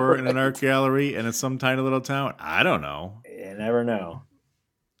unlocked drawer in an art gallery and in some tiny little town, I don't know. You never know.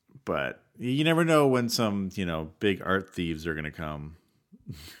 But you never know when some, big art thieves are going to come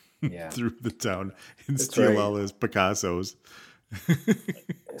through the town and steal all his Picassos.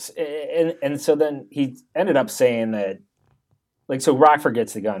 And so then he ended up saying that, like, so Rockford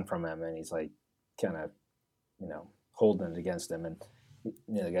gets the gun from him and he's like, kind of, holding it against him. And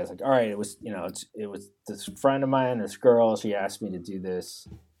the guy's like, all right, it was this friend of mine, this girl, she asked me to do this.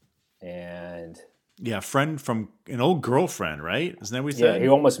 and Yeah, friend from an old girlfriend, right? Isn't that what he yeah, said? he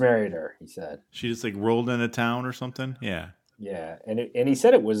almost married her. He said, She just like rolled into town or something. Yeah. yeah, and he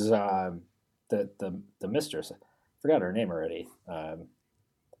said it was the mistress. I forgot her name already. I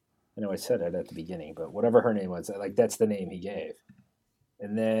know I said it at the beginning, but whatever her name was, like that's the name he gave.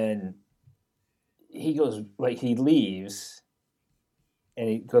 And then he goes like he leaves, and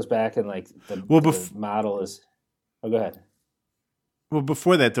he goes back and like the model is. Oh, go ahead. Well,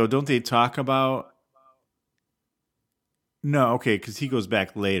 before that though, don't they talk about? No, okay, because he goes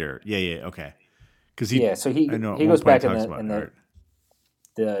back later. Yeah, okay. Because so he goes back and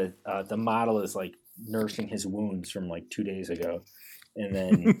the model is like nursing his wounds from like 2 days ago, and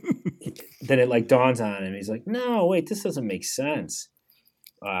then then it like dawns on him. He's like, no, wait, this doesn't make sense.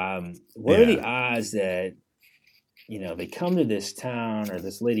 What are the odds that they come to this town, or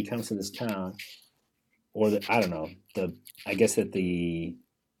this lady comes to this town, or I don't know, I guess that the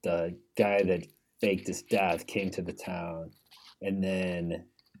guy that faked his death came to the town, and then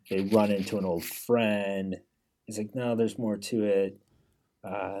they run into an old friend. He's like, no, there's more to it.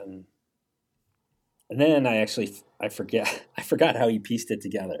 And then I forgot how he pieced it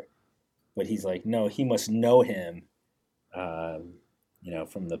together, but he's like, no, he must know him,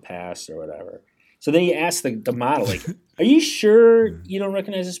 from the past or whatever. So then he asked the model, like, are you sure you don't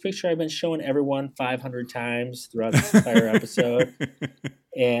recognize this picture I've been showing everyone 500 times throughout this entire episode?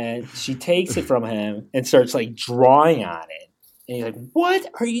 And she takes it from him and starts like drawing on it. And he's like, what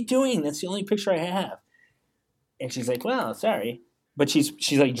are you doing? That's the only picture I have. And she's like, well, sorry. But she's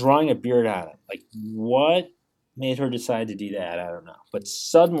like drawing a beard on it. Like, what made her decide to do that? I don't know. But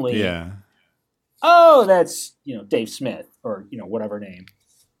suddenly, oh, that's, Dave Smith or, whatever name.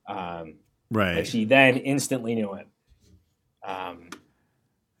 Right. And she then instantly knew him.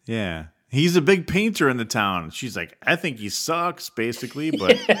 Yeah. He's a big painter in the town. She's like, I think he sucks, basically,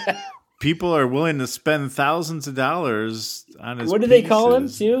 but people are willing to spend thousands of dollars on his What do they call him,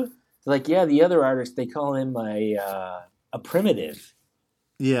 too? Like, yeah, the other artists, they call him a primitive.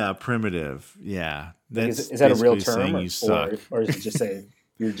 Yeah, primitive. Yeah. That's is that a real term? You suck. Or is it just saying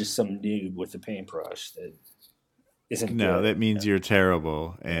you're just some noob with a paintbrush that isn't good? That means you're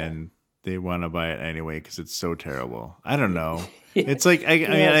terrible, and they want to buy it anyway because it's so terrible. I don't know. It's like I mean,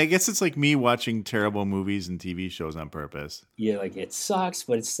 I guess it's like me watching terrible movies and TV shows on purpose. Yeah, like it sucks,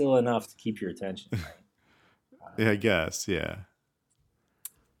 but it's still enough to keep your attention. Right? Yeah, I guess. Yeah.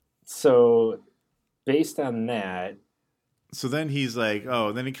 So, based on that, so then he's like,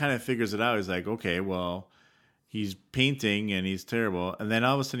 then he kind of figures it out. He's like, okay, well, he's painting and he's terrible, and then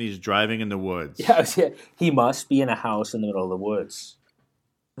all of a sudden he's driving in the woods. Yeah, he must be in a house in the middle of the woods.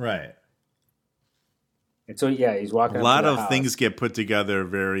 Right. And so, yeah, he's walking a up lot to the of house. Things get put together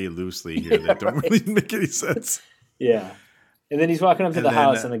very loosely here that don't really make any sense. Yeah. And then he's walking up to the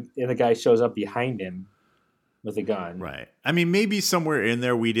house, and the guy shows up behind him with a gun. Right. I mean, maybe somewhere in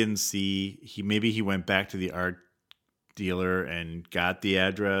there we didn't see. Maybe he went back to the art dealer and got the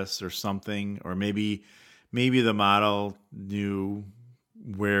address or something. Or maybe the model knew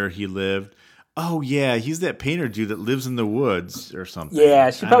where he lived. Oh, yeah, he's that painter dude that lives in the woods or something.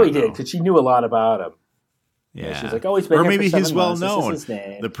 Yeah, she probably did because she knew a lot about him. Yeah, she's like, oh, he's been or here maybe for 7 he's well months. known. This is his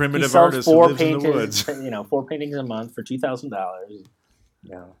name. The primitive artist who lives in the woods. 4 paintings a month for $2,000.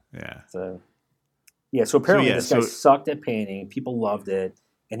 Yeah. So apparently this guy sucked at painting. People loved it,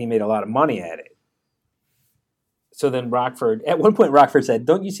 and he made a lot of money at it. So then at one point, Rockford said,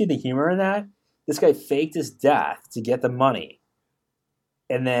 don't you see the humor in that? This guy faked his death to get the money,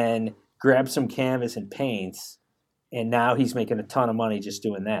 and then grabbed some canvas and paints, and now he's making a ton of money just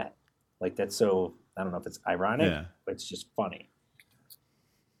doing that. Like, that's so, I don't know if it's ironic, but it's just funny.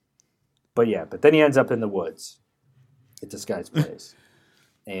 But then he ends up in the woods at this guy's place.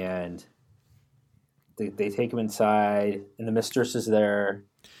 And they take him inside, and the mistress is there.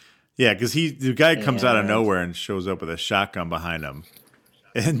 Yeah, because the guy comes out of nowhere and shows up with a shotgun behind him.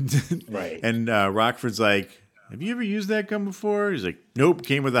 And right. And Rockford's like, have you ever used that gun before? He's like, nope,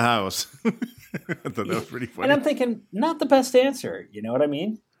 came with the house. I thought that was pretty funny. And I'm thinking, not the best answer. You know what I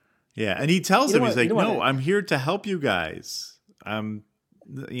mean? Yeah, and he tells him, he's like, no, I'm here to help you guys. I'm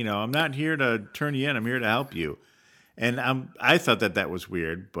not here to turn you in. I'm here to help you. And I thought that was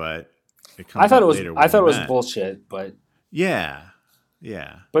weird, but it comes out later. I thought it was bullshit, but yeah.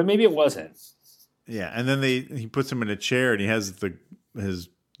 But maybe it wasn't. Yeah, and then he puts him in a chair, and he has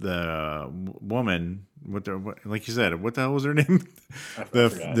the woman, like you said, what the hell was her name?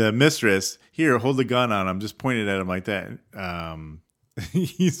 the mistress. Here, hold the gun on him. Just pointed at him like that.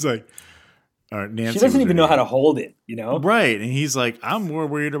 He's like, Nancy She doesn't was even her know how name. to hold it, you know? Right. And he's like, I'm more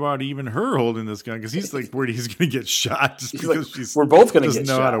worried about even her holding this gun because he's like worried he's going to get shot just He's because like, we're both going to doesn't get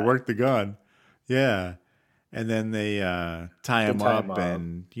know shot. how to work the gun. Yeah. And then they tie him tie up, him up.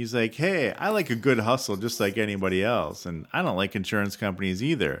 and he's like, hey, I like a good hustle just like anybody else. And I don't like insurance companies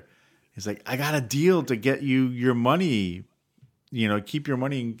either. He's like, I got a deal to get you your money, keep your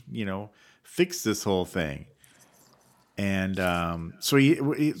money, fix this whole thing. And so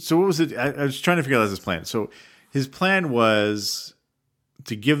what was it? I was trying to figure out his plan. So his plan was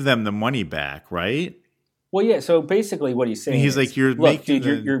to give them the money back, right? Well, yeah. So basically, what he's saying, And he's is, like, you're look, making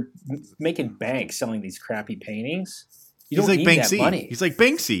dude, you're making bank selling these crappy paintings. You He's don't like need Banksy. that money. He's like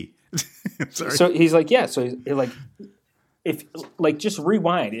Banksy. Sorry. So he's like, yeah. So he's like, if like just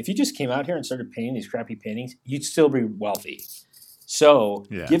rewind, if you just came out here and started painting these crappy paintings, you'd still be wealthy. So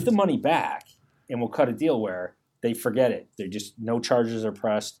give the money back, and we'll cut a deal where they forget it. They're just no charges are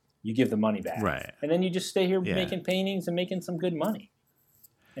pressed. You give the money back, Right. and then you just stay here making paintings and making some good money.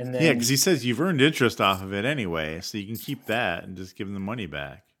 And then, Yeah, because he says you've earned interest off of it anyway, so you can keep that and just give them the money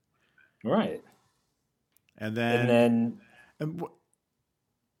back. right, And then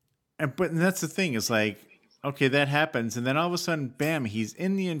but that's the thing is like, okay, that happens, and then all of a sudden, bam, he's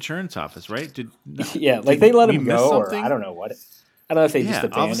in the insurance office, right? they let him miss go, or something? I don't know what. I don't know if they just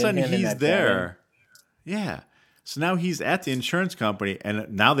abandoned all of a sudden him in he's that there. Yeah. So now he's at the insurance company, and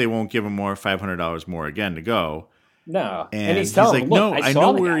now they won't give him more $500 more again to go. No, And he's telling like, him, look, no, I I saw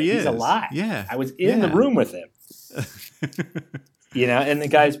know the where guy. he He's is. alive. Yeah. I was in the room with him. And the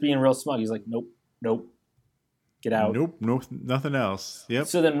guy's being real smug. He's like, nope, get out. Nope, nothing else. Yep.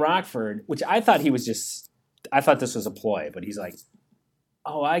 So then Rockford, which I thought this was a ploy, but he's like,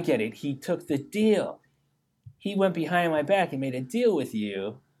 oh, I get it. He took the deal. He went behind my back and made a deal with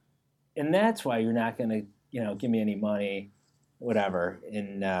you, and that's why you're not going to, give me any money, whatever.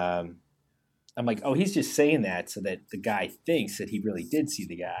 And I'm like, oh, he's just saying that so that the guy thinks that he really did see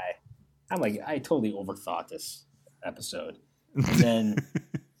the guy. I'm like, I totally overthought this episode. And then,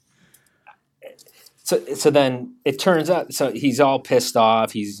 so then it turns out, so he's all pissed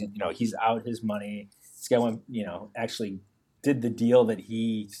off. He's out his money. This guy went, actually did the deal that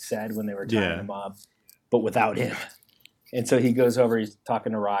he said when they were tying him up, but without him. And so he goes over, he's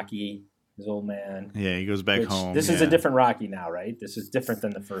talking to Rocky, his old man. Yeah, he goes back home. This is a different Rocky now, right? This is different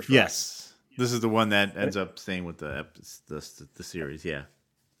than the first Rocky. Yes. This is the one that ends up staying with the series, yeah.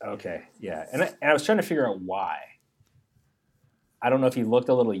 Okay, yeah. And I was trying to figure out why. I don't know if he looked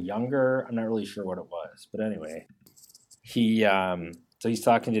a little younger. I'm not really sure what it was. But anyway, so he's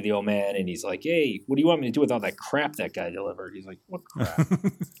talking to the old man, and he's like, hey, what do you want me to do with all that crap that guy delivered? He's like, what crap?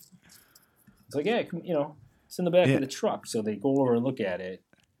 It's like, yeah, it's in the back of the truck. So they go over and look at it.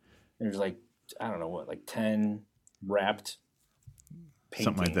 And there's like, I don't know what, like 10 wrapped paintings.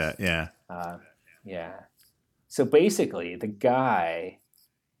 Something like that, yeah. Yeah. So basically, the guy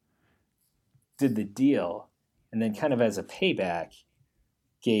did the deal, and then kind of as a payback,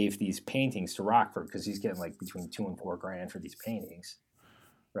 gave these paintings to Rockford because he's getting like between $2,000 and $4,000 for these paintings,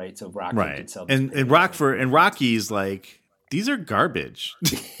 right? So Rockford could sell. And Rockford and Rocky's like, these are garbage.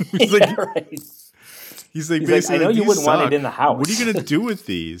 He's like, right. He's like, basically, I know you wouldn't suck. want it in the house. What are you gonna do with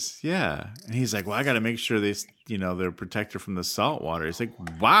these? Yeah, and he's like, well, I got to make sure they're protected from the salt water. He's like,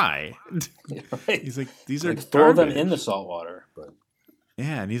 why? Right. He's like, these are throw garbage. them in the salt water, but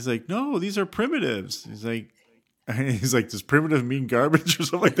yeah, and he's like, no, these are primitives. He's like, does primitive mean garbage or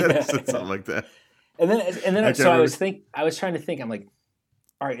something like that? He said something like that. And then I was trying to think. I'm like,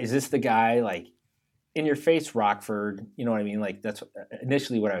 all right, is this the guy like in your face, Rockford? You know what I mean? Like that's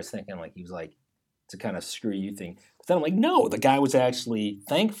initially what I was thinking. Like he was like, it's a kind of screw you thing. But then I'm like, no, the guy was actually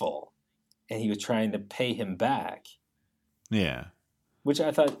thankful, and he was trying to pay him back. Yeah, which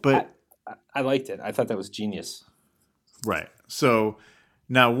I thought, but I liked it. I thought that was genius. Right. So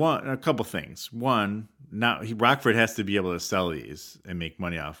now a couple things. One, now Rockford has to be able to sell these and make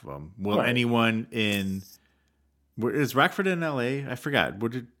money off of them. Will anyone is Rockford in LA? I forgot.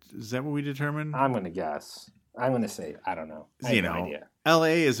 Is that what we determined? I'm going to guess. I'm going to say, I don't know. I have no idea. LA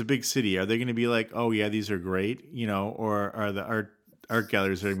is a big city. Are they going to be like, oh yeah, these are great, or are the art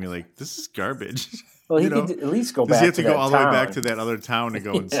galleries going to be like, this is garbage? Well, he could at least go back. Does he have to go that all the way town? back to that other town to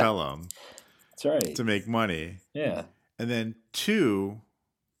go and sell them? That's right. To make money. Yeah. And then 2,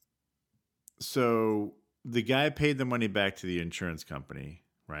 so the guy paid the money back to the insurance company,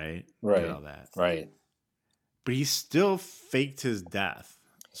 right? Right. Did all that. Right. But he still faked his death.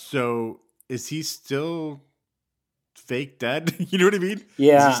 So is he still fake dead? You know what I mean?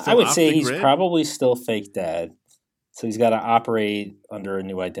 Yeah, I would say he's probably still fake dead. So he's got to operate under a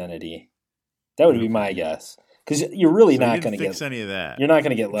new identity. That would be my guess. because you're really So he not didn't going to fix get any of that. you're not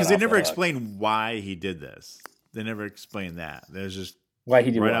going to get let because off they the never hook. explained why he did this. They never explained that. There's just Why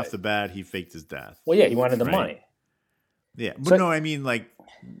he did right what? off the bat he faked his death. Well, yeah, he wanted the Right. money. Yeah, but So- no, I mean, like,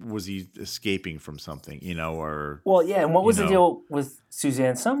 was he escaping from something? Or Well, yeah, and what was You the know. deal with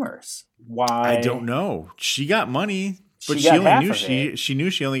Suzanne Summers? Why? I don't know. She got money, but She she got only half knew of it. she knew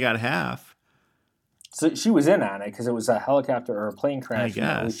she only got half. So she was in on it because it was a helicopter or a plane crash in the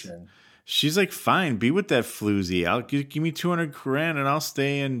guess. ocean. She's like, fine, be with that floozy. I'll give me $200,000 and I'll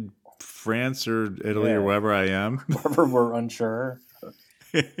stay in France or Italy Yeah. or wherever I am, Wherever we're unsure,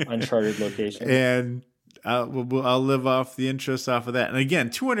 uncharted location. and I'll live off the interest off of that. And again,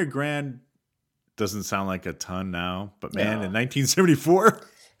 $200,000 doesn't sound like a ton now, but man, No. in 1974,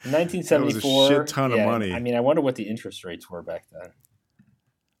 In 1974, That was a shit ton of money. I mean, I wonder what the interest rates were back then.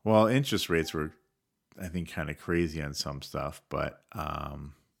 well, interest rates were, I think, kind of crazy on some stuff, but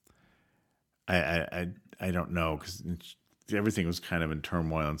I don't know because everything was kind of in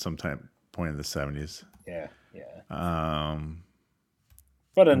turmoil at some point in the 70s. Yeah. Well,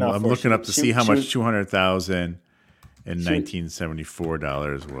 But enough. I'm where looking up to see how she much was- $200,000 in 1974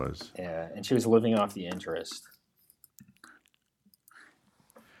 dollars was. Yeah, and she was living off the interest.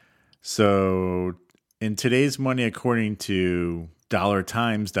 So, in today's money, according to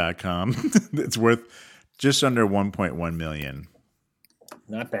dollartimes.com, it's worth just under 1.1 million.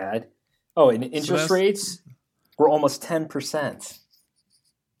 Not bad. Oh, and interest that's- rates were almost 10%.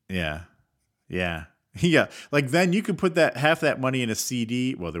 Yeah. Yeah. Like then you could put that half that money in a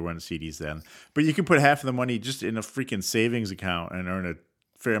CD. Well, there weren't CDs then, but you could put half of the money just in a freaking savings account and earn a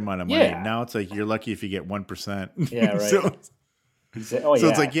fair amount of money. Yeah. Now it's like you're lucky if you get 1%. Yeah, right. so Oh,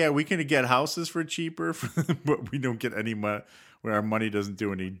 it's like, yeah, we can get houses for cheaper, but we don't get any money where our money doesn't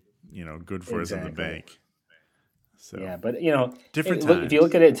do any, good for us in the Exactly. bank. So Yeah, but different if you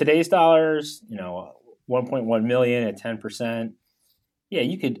look at it in today's dollars, 1.1 million at 10%. Yeah,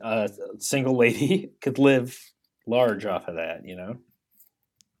 you could a single lady could live large off of that,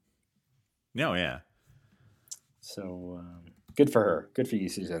 No, yeah. So good for her. Good for you,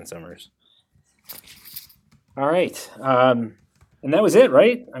 Suzanne Summers. All right, and that was it,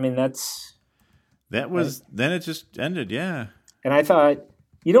 right? I mean, That was then it just ended, yeah. and I thought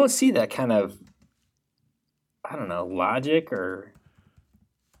you don't see that kind of, I don't know, logic or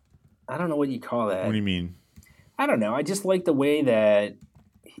I don't know what you call that. What do you mean? I don't know. I just like the way that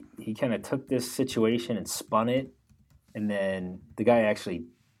he kind of took this situation and spun it, and then the guy actually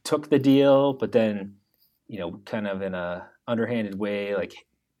took the deal, but then, kind of in a underhanded way, like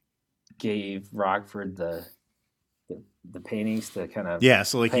gave Rockford the paintings to kind of Yeah,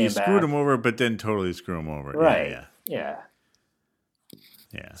 so like pay he him screwed back. him over, but didn't totally screw him over. Right. Yeah.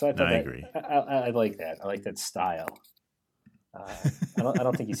 So I No, thought I that, agree. I like that. I like that style. I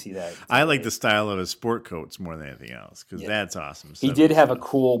don't think you see that. I like the style of his sport coats more than anything else because Yeah. that's awesome. He did have a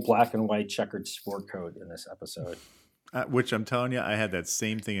cool black and white checkered sport coat in this episode. Which I'm telling you, I had that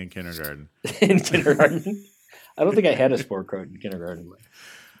same thing in kindergarten. In kindergarten. I don't think I had a sport coat in kindergarten. But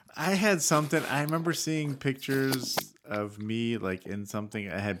I had something. I remember seeing pictures of me like in something.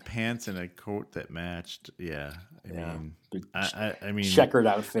 I had pants and a coat that matched. Yeah, Big I mean, checkered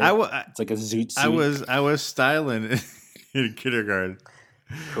outfit. It's like a zoot suit. I was styling in kindergarten.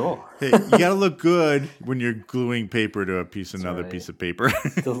 Cool. Hey, you gotta look good when you're gluing paper to another right. piece of paper.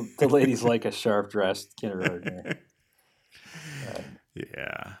 The ladies like a sharp dressed kindergartner.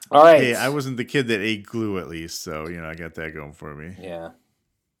 Yeah. All right. Hey, I wasn't the kid that ate glue at least, so I got that going for me. Yeah.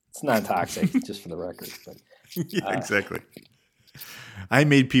 It's non toxic, just for the record. But Yeah, exactly. I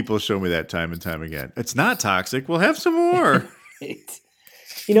made people show me that time and time again. It's not toxic. We'll have some more.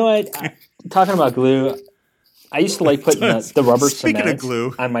 you know what? Talking about glue, I used to like putting the rubber Speaking of cement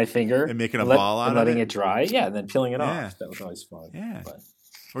glue, on my finger and making a ball out and of letting it? it dry. Yeah, and then peeling it Yeah. off. That was always fun. Yeah. But,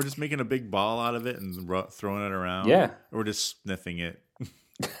 or just making a big ball out of it and throwing it around. Yeah. Or just sniffing it.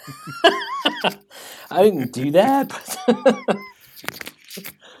 I didn't do that. But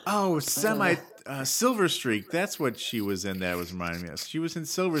Oh, Silver Streak. That's what she was in. That was reminding me of. She was in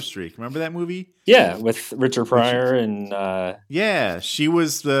Silver Streak. Remember that movie? yeah, with Richard Pryor and Yeah, she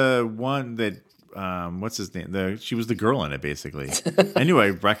was the one that. What's his name? She was the girl in it, basically. I knew I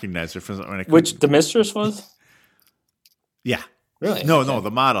recognized her from when I. which the mistress was. Yeah. Really? No, Okay.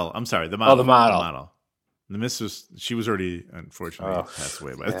 the model. I'm sorry, the model. the model. The mistress. She was already unfortunately passed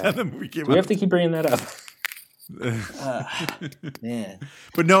away by the yeah. time the movie came We out. have to keep bringing that up. Man.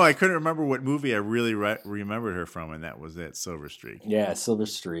 But no, I couldn't remember what movie I really remembered her from, and that was it, Silver Streak. Yeah, Silver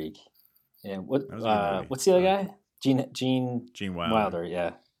Streak. Yeah. What? That was a good movie. What's the other guy? Gene Wilder. Wilder.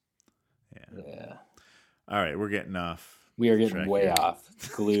 Yeah. Yeah. Yeah. All right, we're getting off. We are getting track way here. off.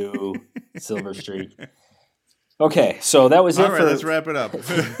 Glue, Silver Streak. Okay, so that was it. All right, let's wrap it up.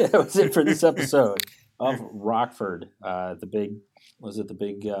 That was it for this episode of Rockford. The big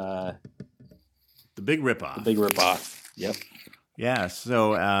The big ripoff. The big ripoff. Yep. Yeah.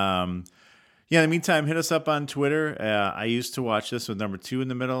 So, in the meantime, hit us up on Twitter. I used to watch this with number 2 in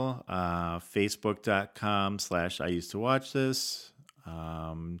the middle. Facebook.com/I used to watch this.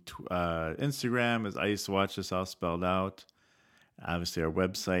 Instagram is I used to watch this all spelled out. Obviously, our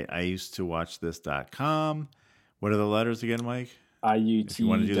website, IusedToWatchThis.com. What are the letters again, Mike? If you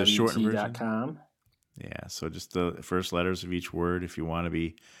want to do the shortened version. IUTWT.com. Yeah, so just the first letters of each word if you want to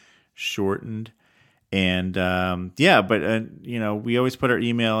be shortened. And we always put our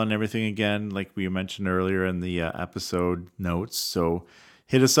email and everything again, like we mentioned earlier in the episode notes. So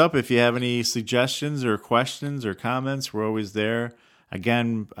hit us up if you have any suggestions or questions or comments. We're always there.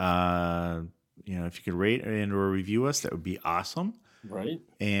 Again, if you could rate and or review us, that would be awesome. Right.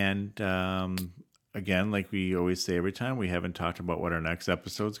 And again, like we always say every time, we haven't talked about what our next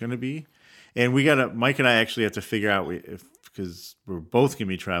episode is going to be. And Mike and I actually have to figure out because we're both going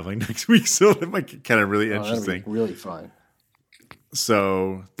to be traveling next week. So that might get kind of really interesting. That'll be really fun.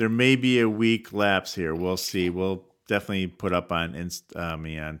 So there may be a week lapse here. We'll see. We'll definitely put up on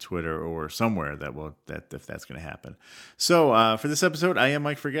on Twitter or somewhere if that's going to happen. So for this episode, I am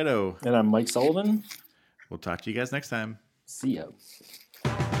Mike Forgetto. And I'm Mike Sullivan. We'll talk to you guys next time. See ya.